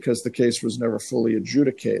because the case was never fully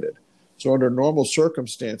adjudicated. So under normal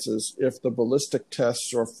circumstances, if the ballistic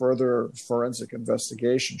tests or further forensic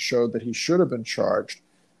investigation showed that he should have been charged,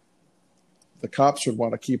 the cops would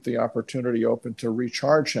want to keep the opportunity open to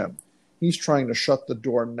recharge him. He's trying to shut the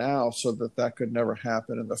door now so that that could never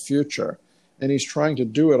happen in the future. And he's trying to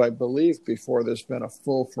do it, I believe, before there's been a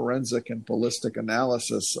full forensic and ballistic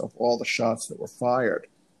analysis of all the shots that were fired.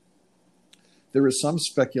 There is some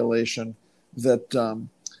speculation that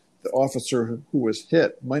the officer who was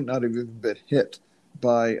hit might not have even been hit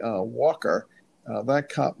by Walker. That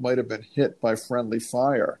cop might have been hit by friendly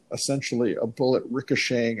fire, essentially a bullet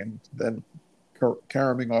ricocheting and then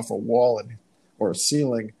caroming off a wall or a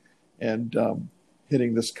ceiling and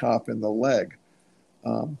hitting this cop in the leg.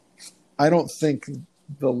 I don't think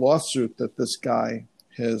the lawsuit that this guy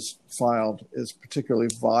has filed is particularly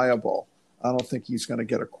viable. I don't think he's going to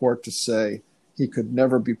get a court to say he could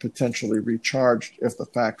never be potentially recharged if the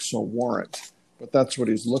facts so warrant. But that's what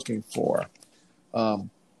he's looking for.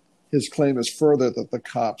 His claim is further that the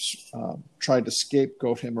cops tried to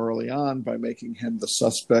scapegoat him early on by making him the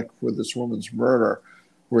suspect with this woman's murder,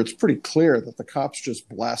 where it's pretty clear that the cops just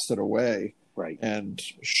blasted away and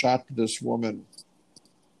shot this woman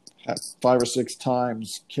 5 or 6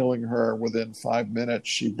 times, killing her within 5 minutes.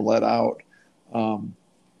 She bled out.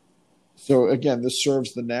 So again, this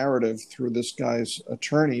serves the narrative through this guy's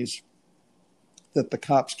attorneys that the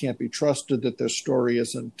cops can't be trusted, that their story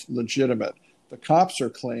isn't legitimate. The cops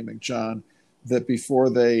are claiming, John, that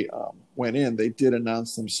before they went in, they did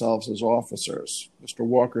announce themselves as officers. Mr.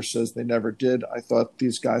 Walker says they never did. I thought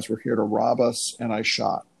these guys were here to rob us, and I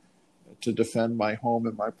shot to defend my home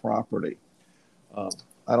and my property.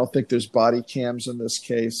 I don't think there's body cams in this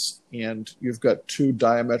case, and you've got 2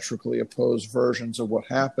 diametrically opposed versions of what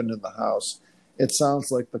happened in the house. It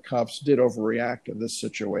sounds like the cops did overreact in this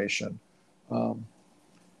situation.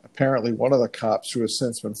 Apparently, one of the cops who has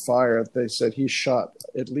since been fired, they said he shot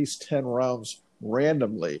at least 10 rounds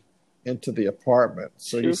randomly into the apartment.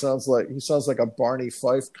 So he sounds like a Barney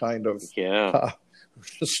Fife kind of cop who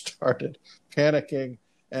just started panicking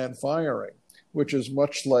and firing, which is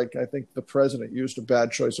much like, I think the president used a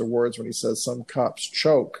bad choice of words when he says some cops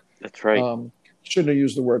choke. That's right. Shouldn't have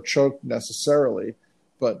used the word choke necessarily,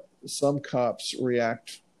 but some cops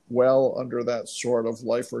react well under that sort of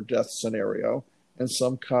life or death scenario, and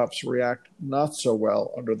some cops react not so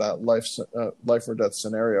well under that life or death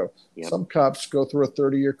scenario. Yep. Some cops go through a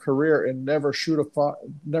 30-year career and never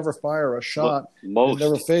fire a shot, and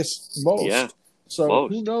never face most. Yeah. So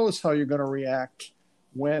who knows how you're going to react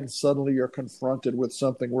when suddenly you're confronted with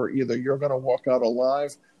something where either you're going to walk out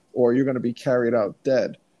alive or you're going to be carried out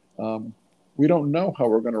dead. We don't know how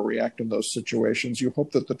we're going to react in those situations. You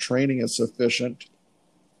hope that the training is sufficient,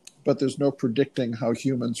 but there's no predicting how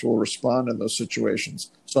humans will respond in those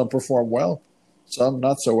situations. Some perform well, some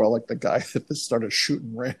not so well, like the guy that started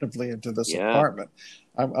shooting randomly into this apartment.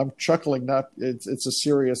 I'm chuckling. It's a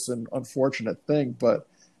serious and unfortunate thing, but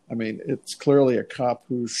I mean, it's clearly a cop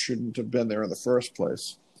who shouldn't have been there in the first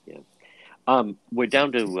place. Yeah. We're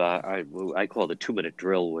down to, I call it a 2-minute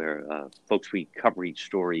drill where, folks, we cover each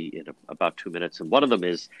story in about 2 minutes. And one of them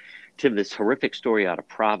is, Tim, this horrific story out of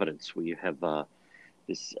Providence where you have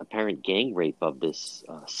this apparent gang rape of this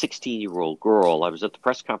 16-year-old girl. I was at the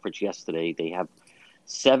press conference yesterday. They have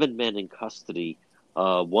 7 men in custody.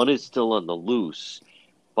 One is still on the loose.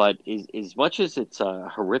 But as much as it's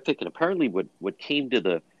horrific, and apparently what came to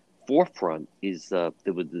the forefront is there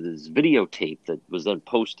was this videotape that was then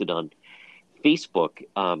posted on Facebook.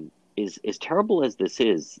 As terrible as this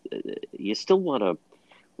is, you still want to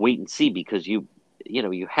wait and see, because you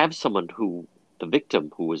have someone the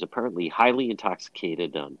victim, who was apparently highly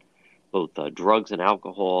intoxicated on both drugs and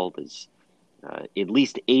alcohol. There's at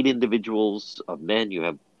least 8 individuals of men. You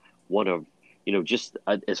have one of, just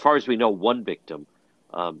as far as we know, one victim.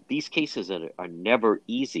 These cases are never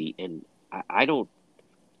easy, and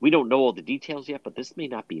we don't know all the details yet, but this may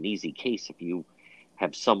not be an easy case if you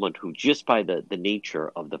have someone who, just by the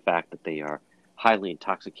nature of the fact that they are highly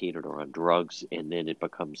intoxicated or on drugs, and then it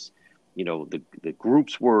becomes, the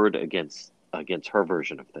group's word against her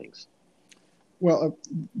version of things. Well,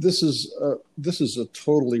 this is a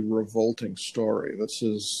totally revolting story. This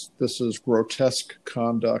is grotesque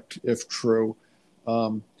conduct, if true.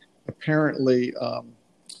 Apparently,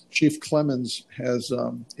 Chief Clemens has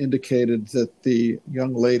indicated that the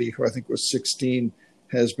young lady, who I think was 16,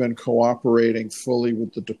 has been cooperating fully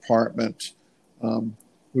with the department,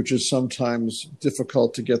 which is sometimes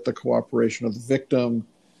difficult to get the cooperation of the victim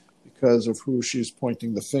because of who she's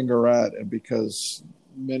pointing the finger at, and because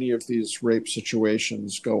many of these rape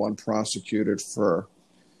situations go unprosecuted for,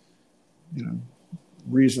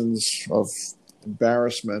 reasons of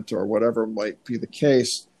embarrassment or whatever might be the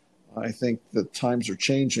case. I think that times are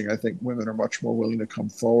changing. I think women are much more willing to come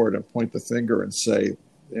forward and point the finger and say,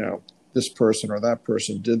 this person or that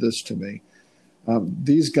person did this to me.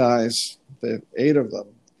 These guys, the 8 of them,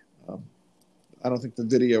 I don't think the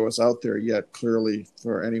video is out there yet clearly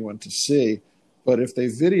for anyone to see, but if they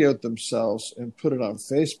videoed themselves and put it on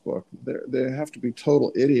Facebook, they have to be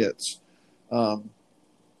total idiots. They're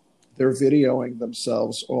videoing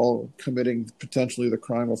themselves all committing potentially the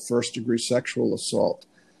crime of first-degree sexual assault.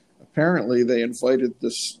 Apparently, they invited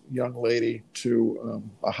this young lady to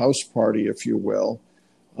a house party, if you will,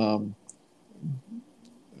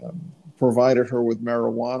 provided her with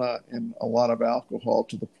marijuana and a lot of alcohol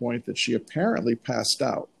to the point that she apparently passed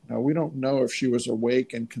out. Now, we don't know if she was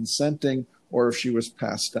awake and consenting or if she was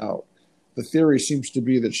passed out. The theory seems to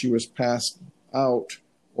be that she was passed out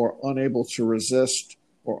or unable to resist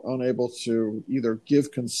or unable to either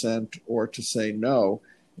give consent or to say no.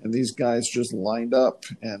 And these guys just lined up,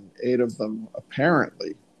 and 8 of them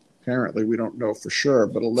apparently, we don't know for sure,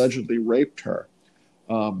 but allegedly raped her.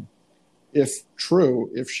 If true,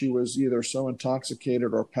 if she was either so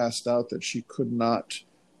intoxicated or passed out that she could not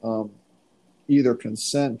either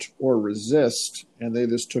consent or resist, and they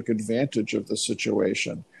just took advantage of the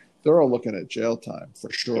situation, they're all looking at jail time for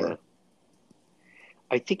sure. Yeah.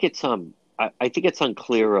 I think it's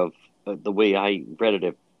unclear of the way I read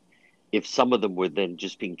it, if some of them were then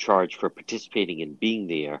just being charged for participating and being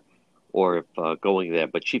there, or if going there.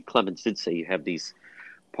 But Chief Clemens did say you have these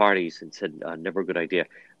parties, and said never a good idea.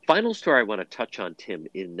 Final story I want to touch on, Tim,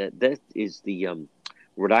 in that is the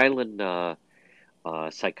Rhode Island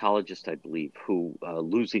psychologist, I believe, who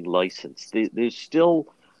losing license. There's still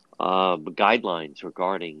guidelines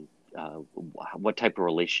regarding what type of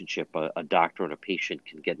relationship a doctor and a patient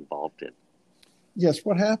can get involved in. Yes,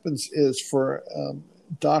 what happens is for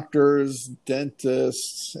doctors,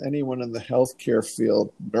 dentists, anyone in the healthcare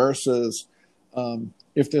field, nurses,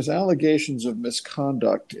 if there's allegations of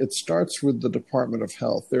misconduct, it starts with the Department of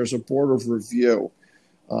Health. There's a board of review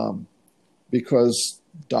because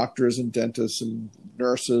doctors and dentists and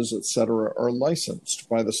nurses, et cetera, are licensed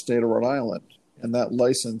by the state of Rhode Island. And that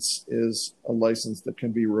license is a license that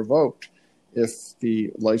can be revoked if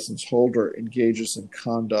the license holder engages in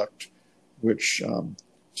conduct which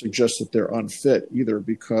suggests that they're unfit, either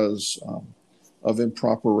because of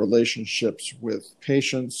improper relationships with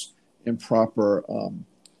patients, improper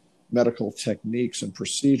medical techniques and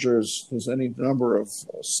procedures. There's any number of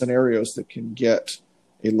scenarios that can get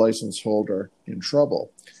a license holder in trouble.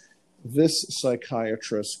 This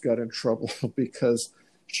psychiatrist got in trouble because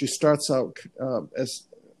she starts out as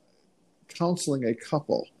counseling a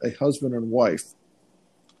couple, a husband and wife.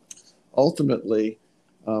 Ultimately,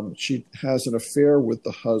 she has an affair with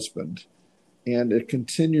the husband, and it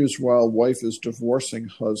continues while wife is divorcing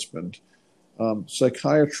husband.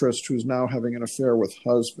 Psychiatrist who's now having an affair with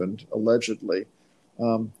husband, allegedly,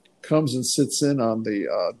 comes and sits in on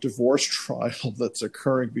the divorce trial that's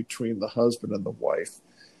occurring between the husband and the wife.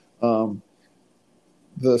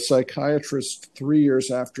 The psychiatrist, 3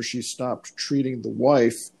 years after she stopped treating the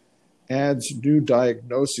wife, adds new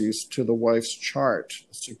diagnoses to the wife's chart,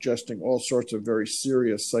 suggesting all sorts of very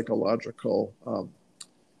serious psychological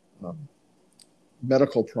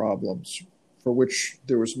medical problems for which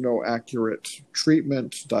there was no accurate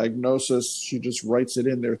treatment, diagnosis. She just writes it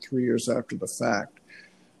in there 3 years after the fact.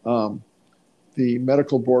 The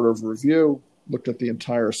Medical Board of Review looked at the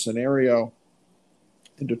entire scenario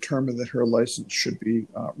and determined that her license should be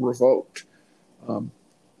revoked.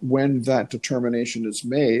 When that determination is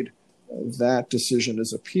made, that decision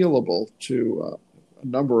is appealable to a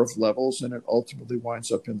number of levels, and it ultimately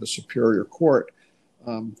winds up in the Superior Court.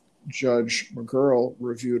 Judge McGurl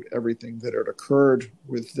reviewed everything that had occurred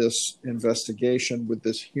with this investigation, with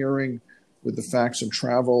this hearing, with the facts of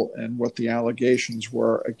travel, and what the allegations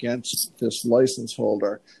were against this license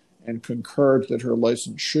holder, and concurred that her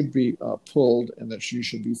license should be pulled and that she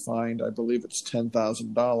should be fined, I believe it's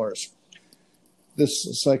 $10,000. This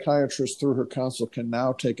psychiatrist, through her counsel, can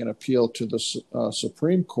now take an appeal to the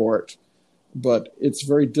Supreme Court, but it's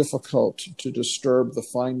very difficult to disturb the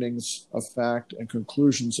findings of fact and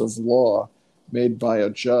conclusions of law made by a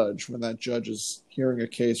judge when that judge is hearing a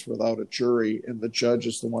case without a jury and the judge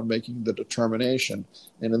is the one making the determination.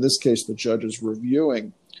 And in this case, the judge is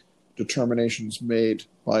reviewing determinations made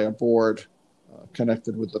by a board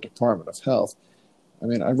connected with the Department of Health. I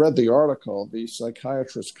mean, I read the article. The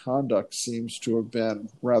psychiatrist's conduct seems to have been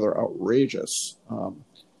rather outrageous,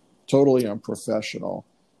 totally unprofessional.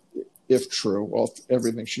 If true, well, if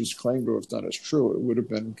everything she's claimed to have done is true, it would have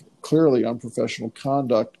been clearly unprofessional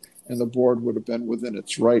conduct, and the board would have been within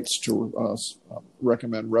its rights to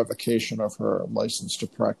recommend revocation of her license to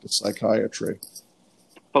practice psychiatry.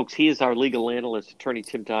 Folks, he is our legal analyst, Attorney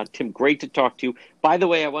Tim Dodd. Tim, great to talk to you. By the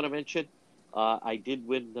way, I want to mention, I did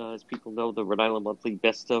win, as people know, the Rhode Island Monthly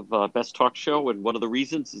Best Talk Show, and one of the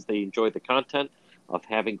reasons is they enjoy the content of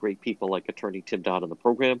having great people like Attorney Tim Dodd on the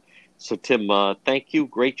program. So, Tim, thank you.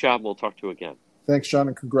 Great job. We'll talk to you again. Thanks, John,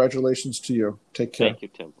 and congratulations to you. Take care. Thank you,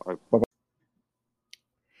 Tim. All right. Bye-bye.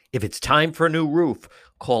 If it's time for a new roof,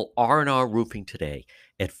 call R&R Roofing today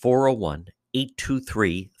at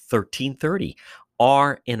 401-823-1330.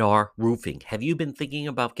 R&R Roofing. Have you been thinking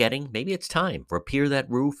about getting? Maybe it's time. Repair that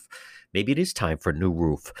roof. Maybe it is time for a new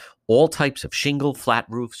roof. All types of shingle, flat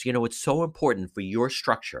roofs. You know, it's so important for your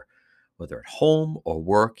structure, whether at home or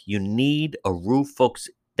work. You need a roof, folks.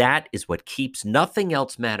 That is what keeps. Nothing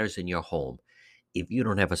else matters in your home if you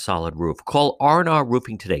don't have a solid roof. Call R&R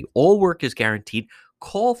Roofing today. All work is guaranteed.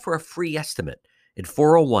 Call for a free estimate at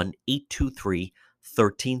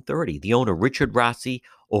 401-823-1330. The owner, Richard Rossi,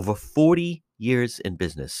 over 40 years in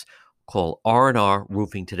business. Call R&R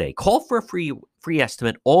Roofing today. Call for a free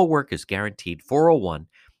estimate. All work is guaranteed.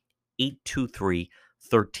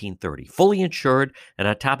 401-823-1330. Fully insured, and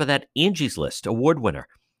on top of that, Angie's List award winner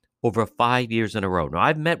over 5 years in a row. Now,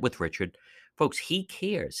 I've met with Richard. Folks, he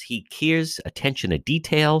cares. He cares, attention to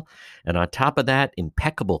detail, and on top of that,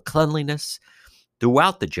 impeccable cleanliness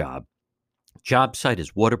throughout the job. Job site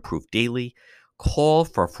is waterproof daily. Call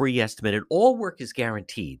for a free estimate, and all work is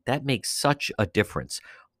guaranteed. That makes such a difference.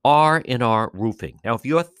 R&R Roofing. Now, if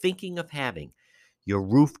you're thinking of having your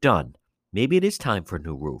roof done, maybe it is time for a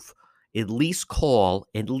new roof. At least call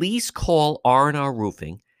R&R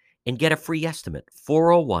Roofing and get a free estimate.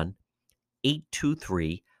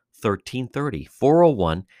 401-823-1330.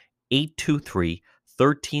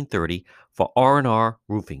 401-823-1330 for R&R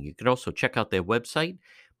Roofing. You can also check out their website.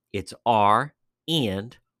 It's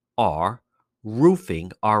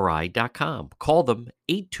R&RroofingRI.com. Call them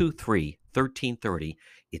 823-1330.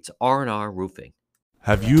 It's R&R Roofing.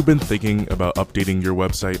 Have you been thinking about updating your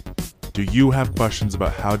website? Do you have questions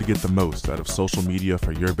about how to get the most out of social media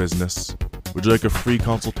for your business? Would you like a free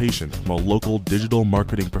consultation from a local digital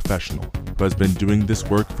marketing professional who has been doing this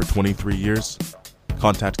work for 23 years?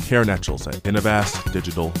 Contact Karen Etchels at Innovast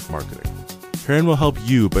Digital Marketing. Karen will help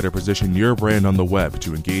you better position your brand on the web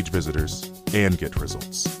to engage visitors and get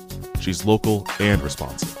results. She's local and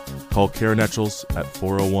responsive. Call Karen Etchels at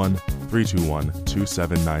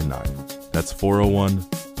 401-321-2799. That's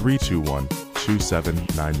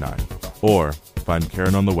 401-321-2799. Or find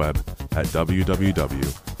Karen on the web at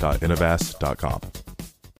www.innovast.com.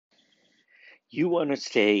 You want to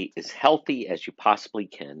stay as healthy as you possibly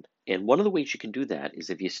can. And one of the ways you can do that is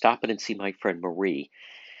if you stop in and see my friend Marie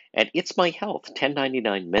at It's My Health,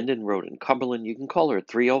 1099 Mendon Road in Cumberland. You can call her at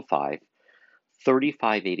 305-3585,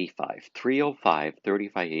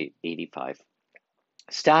 305-3585.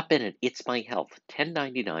 Stop in at It's My Health,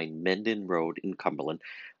 1099 Mendon Road in Cumberland.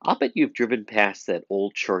 I'll bet you've driven past that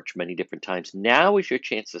old church many different times. Now is your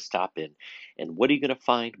chance to stop in. And what are you going to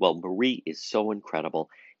find? Well, Marie is so incredible.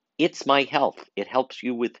 It's My Health. It helps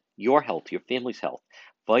you with your health, your family's health.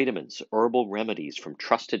 vitamins, herbal remedies from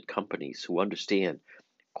trusted companies who understand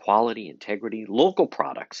quality, integrity, local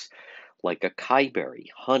products like acai berry,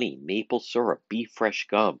 honey, maple syrup, beef fresh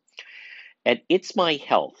gum. At It's My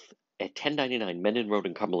Health at 1099 Mendon Road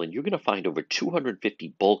in Cumberland, you're going to find over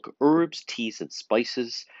 250 bulk herbs, teas, and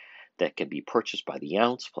spices that can be purchased by the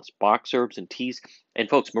ounce, plus box herbs and teas. And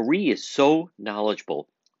folks, Marie is so knowledgeable.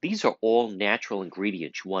 These are all natural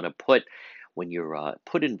ingredients you want to put when you're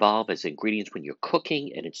involved as ingredients when you're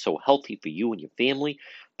cooking, and it's so healthy for you and your family.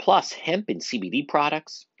 Plus hemp and CBD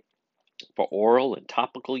products for oral and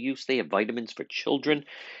topical use. They have vitamins for children.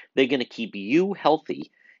 They're going to keep you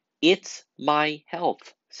healthy. It's My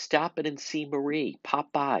Health. Stop it and see Marie.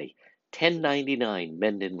 Pop by. 1099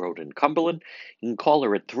 Mendon Road in Cumberland. You can call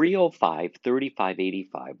her at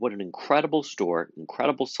 305-3585. What an incredible store,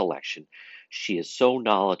 incredible selection. She is so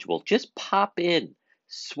knowledgeable. Just pop in,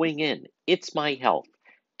 swing in. It's My Health.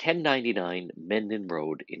 1099 Mendon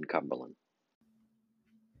Road in Cumberland.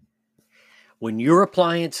 When your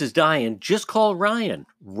appliance is dying, just call Ryan.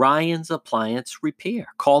 Ryan's Appliance Repair.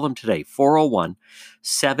 Call them today,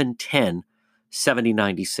 401-710-7096.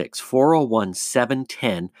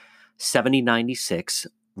 401-710-7096.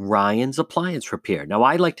 Ryan's Appliance Repair. Now,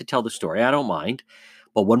 I like to tell the story. I don't mind.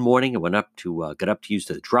 But one morning, I got up to use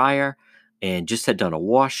the dryer and just had done a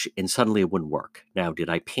wash, and suddenly it wouldn't work. Now, did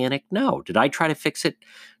I panic? No. Did I try to fix it?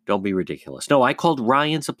 Don't be ridiculous. No, I called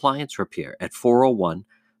Ryan's Appliance Repair at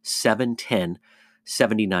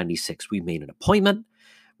 401-710-7096. We made an appointment.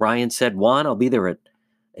 Ryan said, Juan, I'll be there at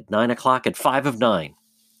 9 o'clock at 5 of 9.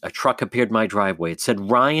 A truck appeared in my driveway. It said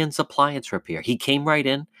Ryan's Appliance Repair. He came right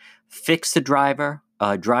in, fixed the dryer,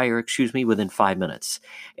 within 5 minutes.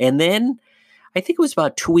 And then I think it was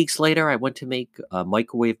about 2 weeks later, I went to make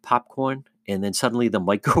microwave popcorn, and then suddenly the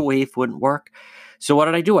microwave wouldn't work. So what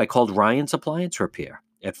did I do? I called Ryan's Appliance Repair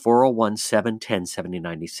at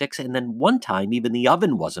 401-710-7096. And then one time, even the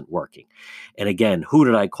oven wasn't working. And again, who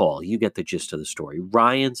did I call? You get the gist of the story.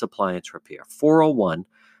 Ryan's Appliance Repair,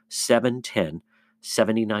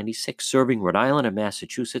 401-710-7096, serving Rhode Island and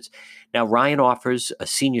Massachusetts. Now, Ryan offers a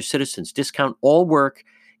senior citizens discount. All work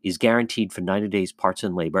is guaranteed for 90 days, parts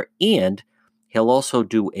and labor, and he'll also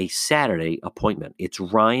do a Saturday appointment. It's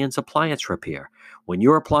Ryan's Appliance Repair. When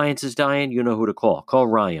your appliance is dying, you know who to call. Call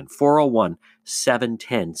Ryan,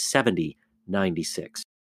 401-710-7096.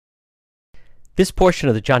 This portion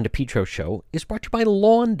of the John DePietro Show is brought to you by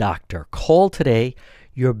Lawn Doctor. Call today.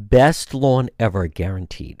 Your best lawn ever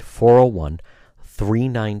guaranteed.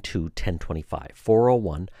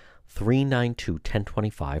 401-392-1025.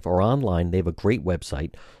 401-392-1025. Or online, they have a great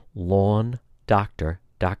website,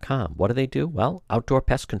 LawnDoctor.com. What do? Well, outdoor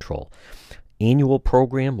pest control. Annual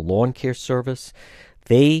program, lawn care service.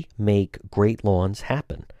 They make great lawns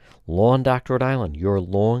happen. Lawn Doctor Rhode Island, your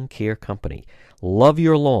lawn care company. Love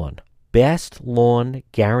your lawn. Best lawn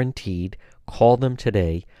guaranteed. Call them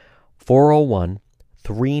today.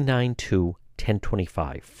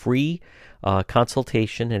 401-392-1025. Free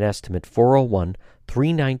consultation and estimate.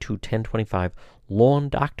 401-392-1025. Lawn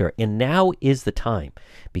Doctor. And now is the time,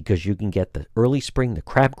 because you can get the early spring, the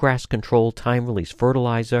crabgrass control, time release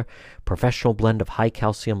fertilizer, professional blend of high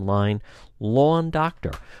calcium line. Lawn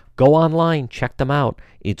Doctor. Go online, check them out.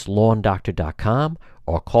 It's lawndoctor.com,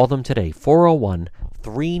 or call them today,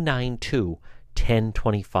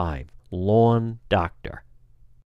 401-392-1025. Lawn Doctor.